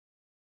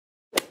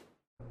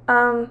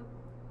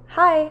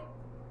Hi.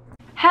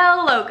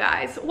 Hello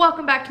guys,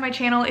 welcome back to my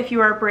channel. If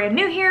you are brand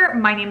new here,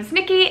 my name is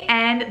Nikki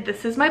and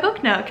this is my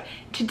book nook.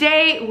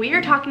 Today we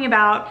are talking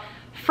about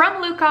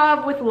From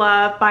Lukov with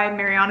Love by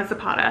Mariana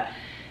Zapata.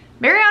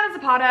 Mariana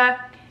Zapata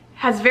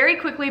has very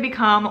quickly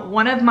become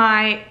one of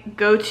my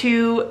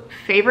go-to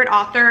favorite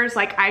authors.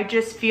 Like, I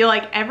just feel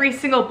like every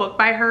single book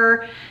by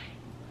her,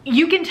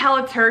 you can tell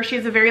it's her. She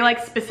has a very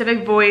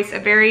specific voice, a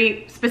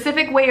very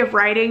specific way of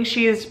writing.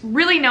 She is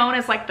really known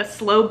as like the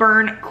slow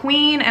burn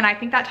queen, and I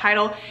think that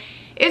title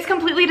is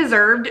completely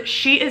deserved.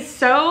 She is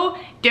so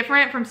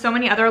different from so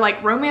many other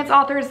like romance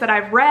authors that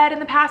I've read in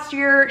the past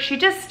year. She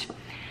just,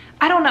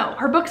 I don't know,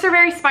 her books are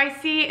very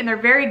spicy and they're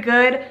very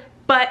good,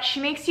 but she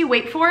makes you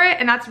wait for it,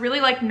 and that's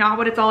really like not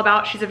what it's all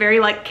about. She's a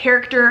very like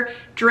character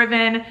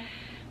driven,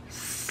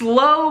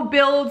 slow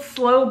build,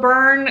 slow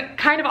burn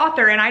kind of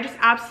author, and I just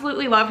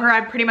absolutely love her.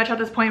 I'm pretty much at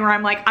this point where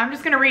I'm like, I'm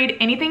just gonna read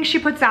anything she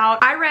puts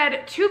out. I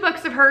read 2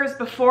 books of hers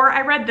before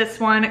I read this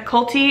one,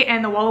 Culty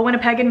and The Wall of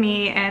Winnipeg and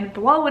Me, and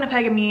The Wall of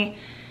Winnipeg and Me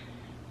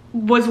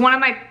was one of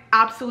my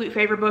absolute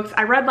favorite books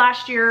I read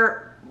last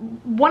year.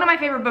 One of my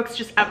favorite books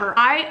just ever.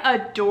 I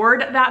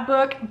adored that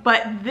book,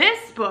 but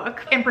this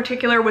book in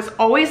particular was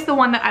always the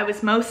one that I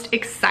was most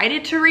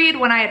excited to read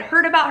when I had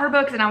heard about her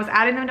books and I was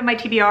adding them to my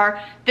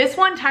TBR. This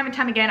one, time and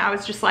time again, I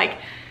was just like,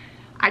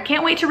 I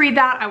can't wait to read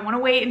that. I want to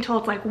wait until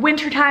it's like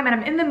winter time and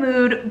I'm in the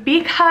mood,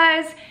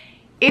 because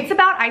it's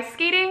about ice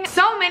skating.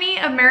 So many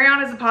of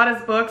Mariana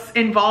Zapata's books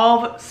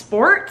involve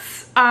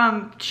sports.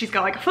 She's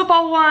got like a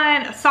football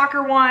one, a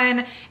soccer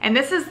one, and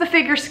this is the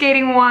figure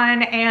skating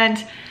one,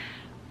 and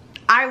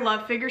I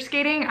love figure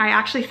skating. I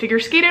actually figure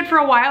skated for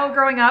a while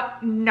growing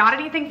up. Not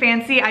anything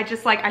fancy. I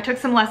just I took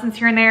some lessons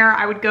here and there.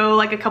 I would go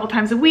like a couple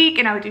times a week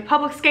and I would do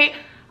public skate.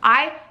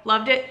 I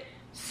loved it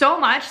so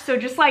much. So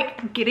just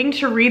like getting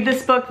to read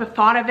this book, the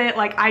thought of it,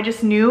 like I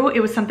just knew it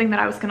was something that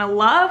I was gonna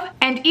love.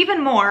 And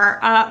even more,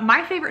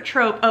 my favorite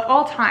trope of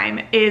all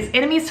time is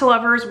enemies to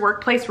lovers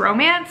workplace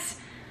romance.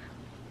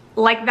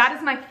 Like, that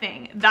is my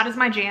thing. That is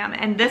my jam.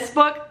 And this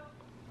book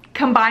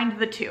combined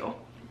the two.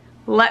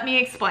 Let me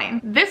explain.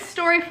 This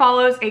story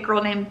follows a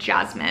girl named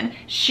Jasmine.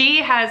 She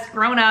has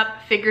grown up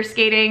figure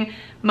skating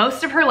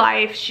most of her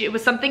life. It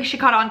was something she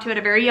caught on to at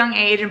a very young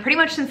age, and pretty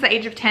much since the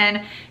age of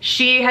 10,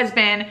 she has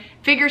been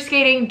figure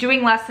skating,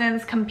 doing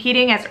lessons,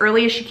 competing as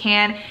early as she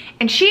can,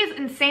 and she is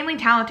insanely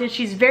talented.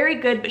 She's very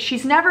good, but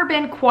she's never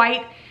been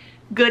quite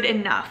good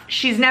enough.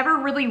 She's never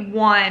really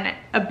won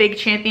a big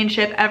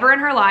championship ever in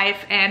her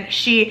life, and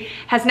she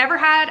has never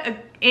had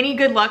any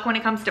good luck when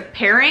it comes to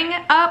pairing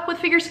up with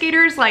figure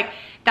skaters. Like,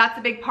 that's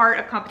a big part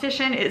of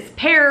competition, is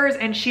pairs,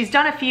 and she's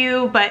done a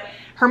few, but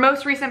her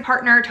most recent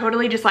partner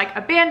totally just like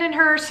abandoned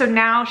her. So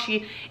now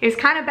she is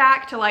kind of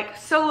back to like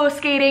solo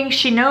skating.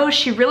 She knows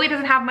she really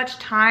doesn't have much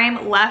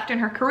time left in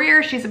her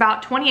career. She's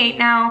about 28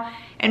 now,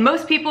 and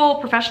most people,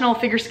 professional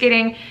figure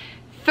skating,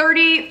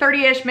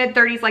 30-ish,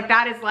 mid-30s, like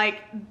that is like,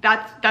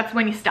 that's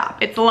when you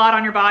stop. It's a lot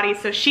on your body.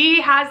 So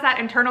she has that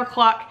internal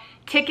clock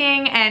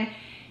ticking, and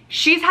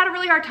she's had a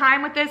really hard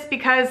time with this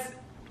because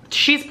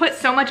she's put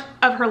so much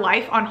of her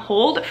life on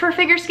hold for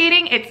figure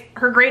skating. It's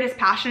her greatest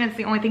passion. It's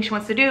the only thing she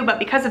wants to do. But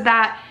because of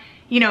that,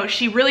 you know,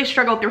 she really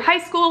struggled through high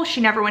school.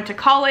 She never went to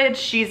college.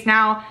 She's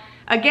now,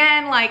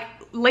 again, like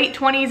late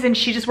 20s, and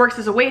she just works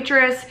as a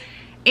waitress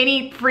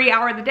any free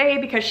hour of the day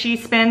because she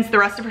spends the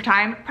rest of her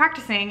time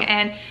practicing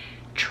and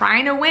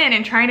trying to win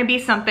and trying to be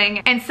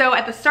something. And so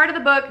at the start of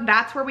the book,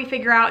 that's where we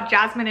figure out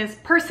Jasmine is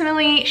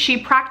personally, she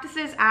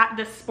practices at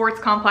this sports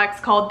complex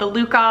called the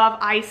Lukov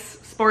Ice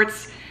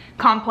Sports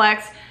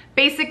Complex.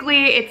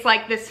 Basically, it's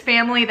like this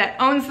family that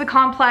owns the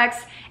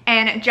complex,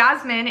 and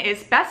Jasmine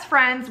is best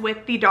friends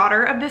with the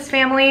daughter of this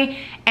family,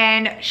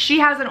 and she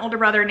has an older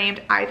brother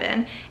named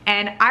Ivan.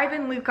 And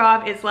Ivan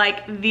Lukov is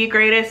like the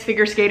greatest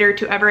figure skater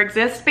to ever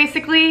exist,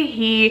 basically.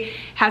 He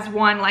has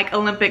won like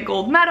Olympic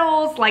gold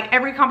medals, like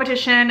every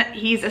competition.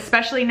 He's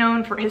especially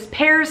known for his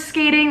pairs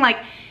skating. Like,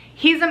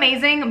 he's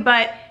amazing,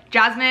 but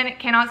Jasmine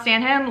cannot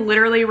stand him,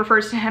 literally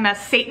refers to him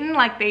as Satan.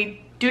 Like,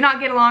 they do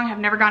not get along, have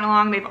never gotten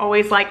along. They've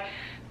always like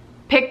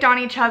picked on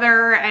each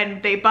other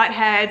and they butt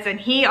heads, and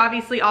he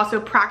obviously also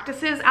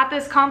practices at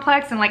this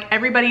complex, and like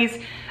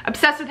everybody's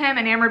obsessed with him,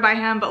 enamored by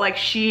him, but like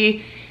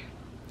she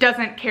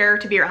doesn't care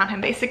to be around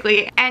him,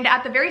 basically. And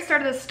at the very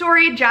start of the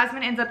story,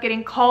 Jasmine ends up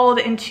getting called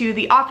into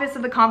the office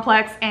of the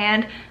complex,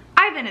 and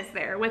Ivan is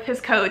there with his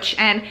coach,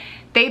 and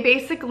they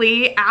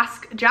basically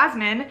ask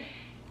Jasmine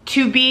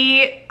to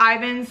be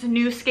Ivan's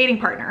new skating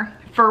partner.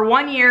 For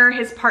 1 year,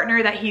 his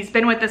partner that he's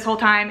been with this whole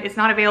time is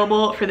not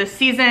available for this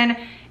season,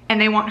 and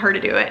they want her to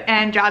do it.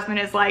 And Jasmine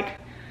is like,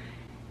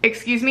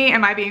 excuse me,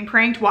 am I being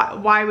pranked?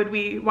 Why would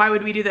we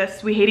do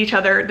this? We hate each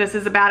other. This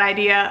is a bad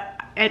idea.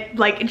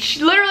 And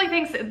she literally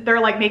thinks they're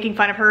like making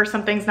fun of her.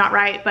 Something's not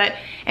right.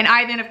 And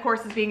Ivan, of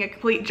course, is being a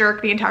complete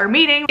jerk the entire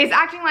meeting, is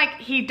acting like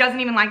he doesn't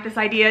even like this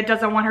idea,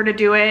 doesn't want her to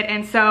do it.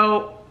 And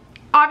so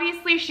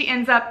obviously she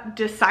ends up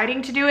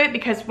deciding to do it,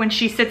 because when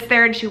she sits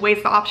there and she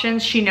weighs the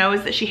options, she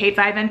knows that she hates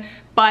Ivan,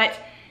 but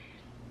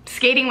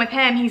skating with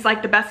him, he's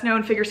like the best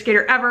known figure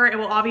skater ever. It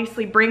will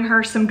obviously bring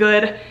her some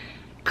good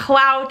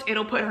clout.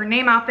 It'll put her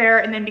name out there.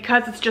 And then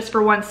because it's just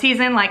for one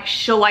season, like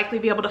she'll likely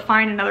be able to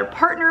find another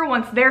partner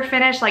once they're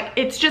finished. Like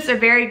it's just a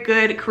very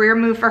good career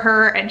move for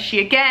her. And she,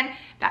 again,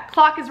 that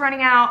clock is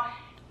running out.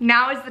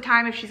 Now is the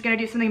time if she's gonna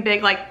do something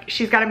big, like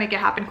she's gotta make it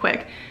happen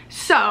quick.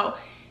 So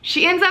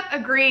she ends up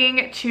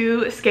agreeing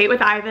to skate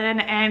with Ivan,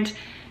 and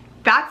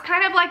that's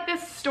kind of like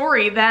this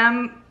story,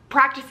 them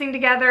practicing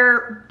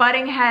together,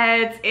 butting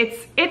heads.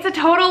 It's a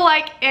total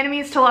like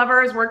enemies to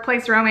lovers,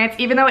 workplace romance.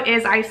 Even though it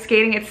is ice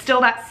skating, it's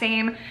still that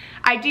same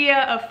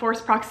idea of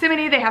forced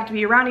proximity. They have to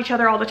be around each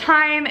other all the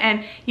time,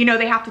 and you know,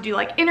 they have to do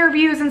like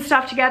interviews and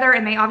stuff together,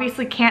 and they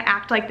obviously can't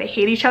act like they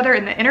hate each other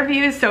in the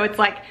interviews. So it's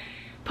like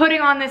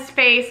putting on this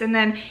face, and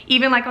then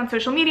even like on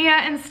social media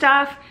and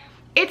stuff,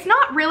 it's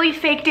not really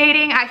fake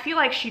dating. I feel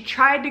like she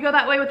tried to go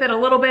that way with it a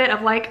little bit,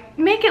 of like,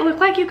 make it look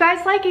like you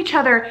guys like each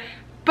other.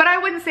 But I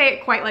wouldn't say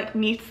it quite like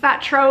meets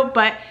that trope,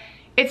 but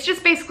it's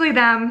just basically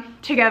them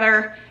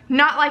together,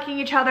 not liking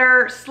each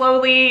other,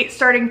 slowly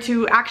starting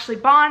to actually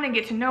bond and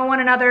get to know one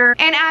another.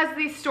 And as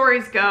these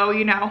stories go,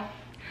 you know,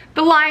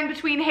 the line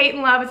between hate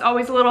and love is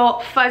always a little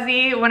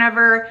fuzzy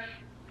whenever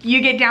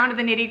you get down to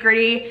the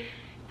nitty-gritty.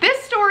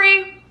 This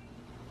story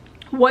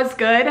was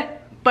good,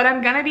 but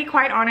I'm gonna be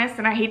quite honest,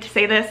 and I hate to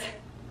say this,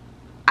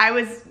 I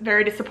was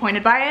very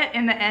disappointed by it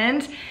in the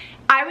end.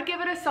 I would give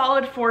it a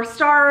solid 4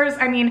 stars.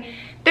 I mean,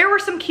 there were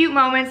some cute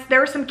moments, there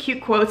were some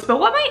cute quotes, but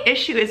what my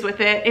issue is with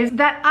it is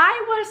that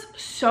I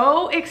was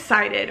so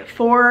excited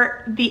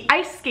for the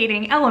ice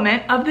skating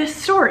element of this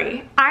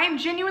story. I am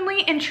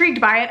genuinely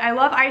intrigued by it. I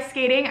love ice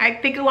skating. I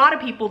think a lot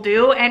of people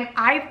do, and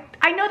I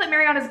know that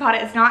Mariana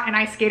Zapata is not an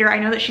ice skater. I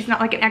know that she's not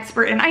like an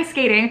expert in ice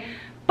skating,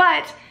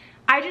 but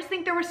I just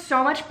think there was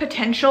so much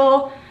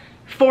potential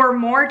for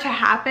more to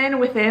happen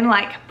within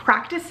like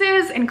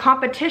practices and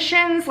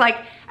competitions. Like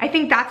I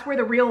think that's where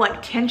the real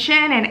like tension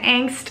and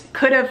angst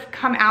could have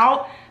come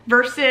out,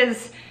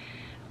 versus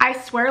I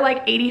swear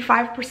like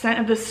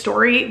 85% of the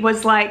story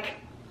was like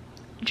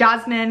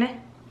Jasmine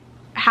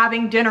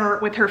having dinner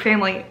with her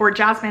family, or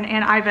Jasmine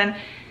and Ivan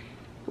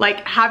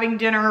like having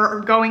dinner or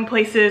going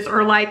places,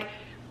 or like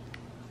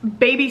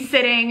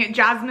babysitting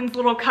Jasmine's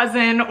little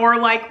cousin, or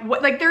like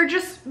what, like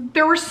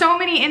there were so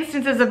many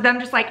instances of them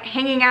just like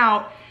hanging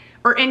out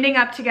or ending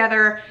up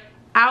together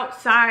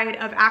outside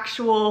of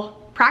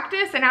actual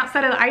practice and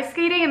outside of the ice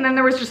skating. And then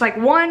there was just like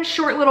one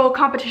short little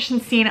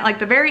competition scene at like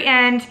the very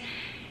end,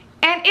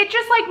 and it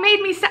just like made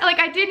me sad. Like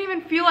I didn't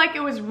even feel like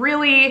it was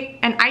really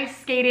an ice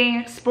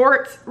skating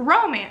sports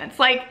romance.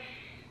 Like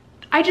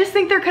I just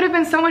think there could have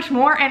been so much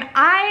more, and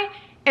I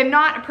am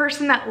not a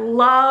person that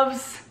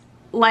loves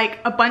like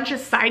a bunch of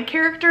side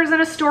characters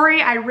in a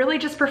story. I really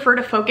just prefer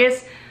to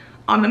focus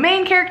on the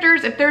main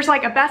characters. If there's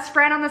like a best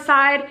friend on the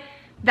side,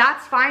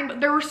 that's fine.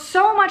 But there were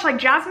so much, like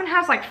Jasmine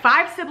has like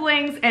 5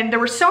 siblings, and there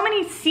were so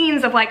many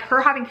scenes of like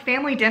her having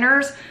family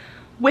dinners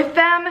with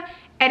them,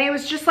 and it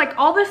was just like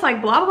all this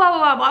like blah blah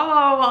blah blah blah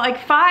blah blah,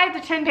 like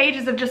 5 to 10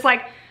 pages of just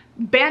like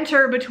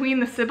banter between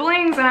the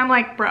siblings. And I'm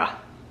like, bruh,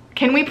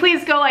 can we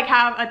please go like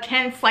have a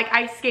tense like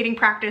ice skating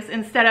practice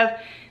instead of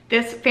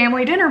this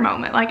family dinner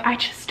moment? Like I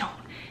just don't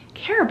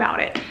care about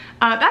it.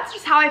 That's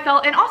just how I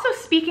felt. And also,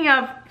 speaking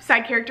of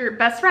side character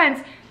best friends,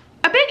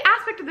 a big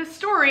aspect of this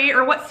story,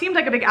 or what seemed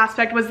like a big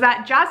aspect, was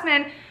that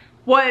Jasmine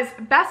was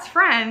best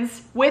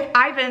friends with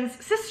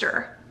Ivan's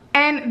sister.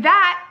 And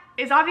that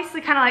is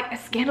obviously kind of like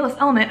a scandalous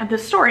element of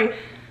this story,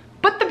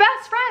 but the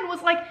best friend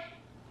was like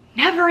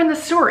never in the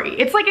story.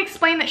 It's like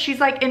explained that she's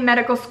like in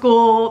medical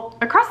school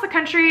across the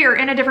country or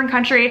in a different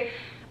country.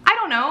 I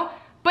don't know,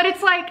 but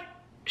it's like,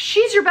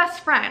 she's your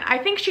best friend. I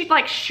think she'd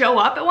like show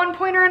up at one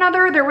point or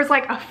another. There was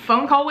like a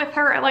phone call with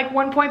her at like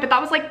one point, but that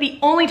was like the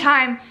only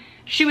time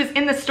she was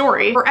in the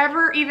story or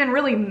ever even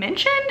really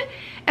mentioned.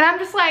 And I'm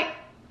just like,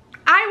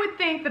 I would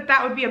think that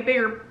that would be a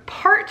bigger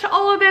part to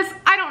all of this.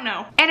 I don't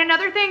know. And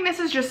another thing, this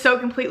is just so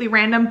completely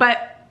random,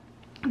 but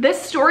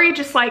this story,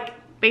 just like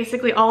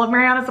basically all of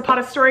Mariana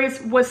Zapata's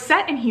stories, was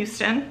set in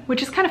Houston,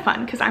 which is kind of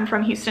fun because I'm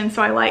from Houston,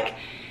 so I like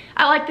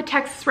the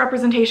Texas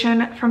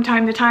representation from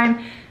time to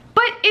time.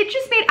 But it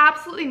just made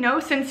absolutely no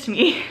sense to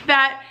me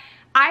that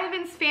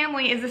Ivan's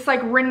family is this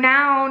like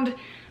renowned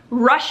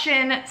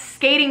Russian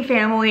skating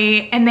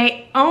family, and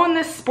they own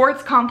this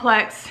sports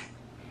complex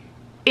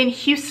in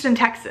Houston,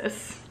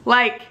 Texas.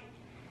 Like,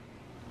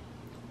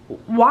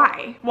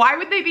 why? Why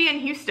would they be in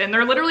Houston?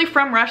 They're literally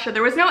from Russia.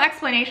 There was no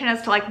explanation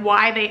as to like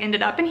why they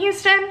ended up in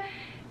Houston.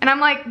 And I'm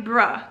like,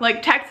 bruh,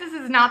 like Texas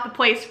is not the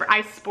place for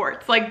ice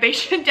sports. Like they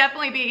should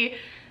definitely be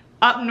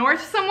up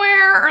north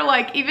somewhere, or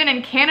like even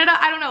in Canada.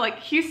 I don't know, like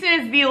Houston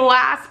is the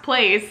last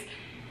place.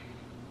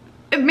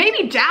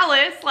 Maybe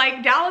Dallas,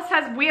 like Dallas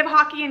we have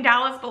hockey in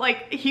Dallas, but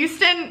like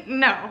Houston,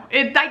 no.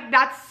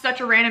 That's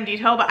such a random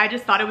detail, but I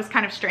just thought it was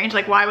kind of strange.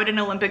 Like why would an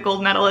Olympic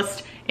gold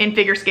medalist in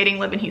figure skating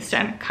live in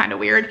Houston? Kind of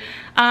weird.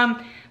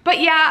 But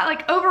yeah,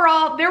 like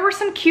overall, there were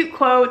some cute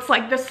quotes.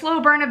 Like the slow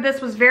burn of this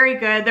was very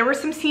good. There were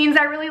some scenes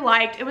I really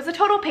liked. It was a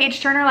total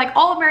page turner. Like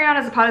all of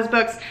Mariana Zapata's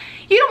books,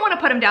 you don't want to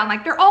put them down.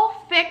 Like they're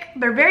all thick,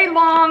 they're very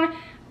long,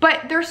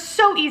 but they're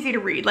so easy to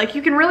read. Like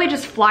you can really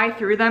just fly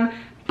through them.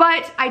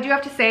 But I do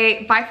have to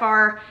say, by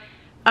far,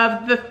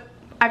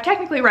 I've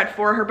technically read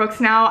 4 of her books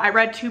now. I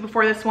read 2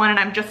 before this one and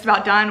I'm just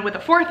about done with the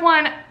 4th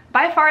one.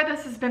 By far,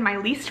 this has been my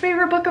least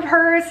favorite book of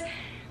hers.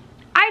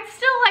 I'd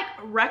still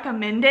like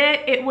recommend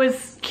it. It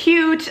was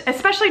cute,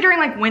 especially during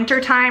like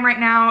winter time right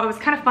now. It was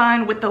kind of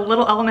fun with the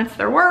little elements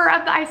there were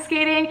of the ice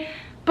skating,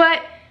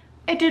 but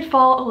it did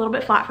fall a little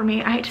bit flat for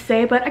me, I hate to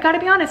say, but I gotta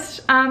be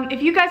honest.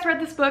 If you guys read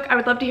this book, I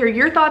would love to hear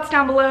your thoughts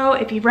down below.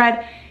 If you've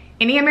read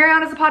any of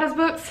Mariana Zapata's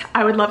books,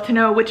 I would love to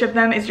know which of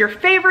them is your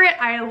favorite.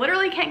 I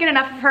literally can't get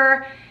enough of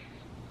her.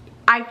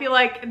 I feel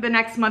like the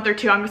next month or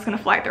 2, I'm just gonna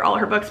fly through all of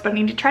her books, but I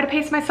need to try to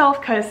pace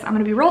myself because I'm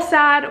gonna be real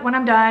sad when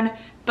I'm done.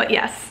 But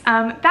yes,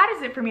 that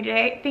is it for me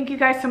today. Thank you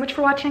guys so much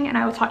for watching and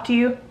I will talk to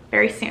you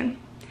very soon.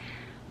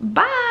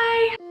 Bye!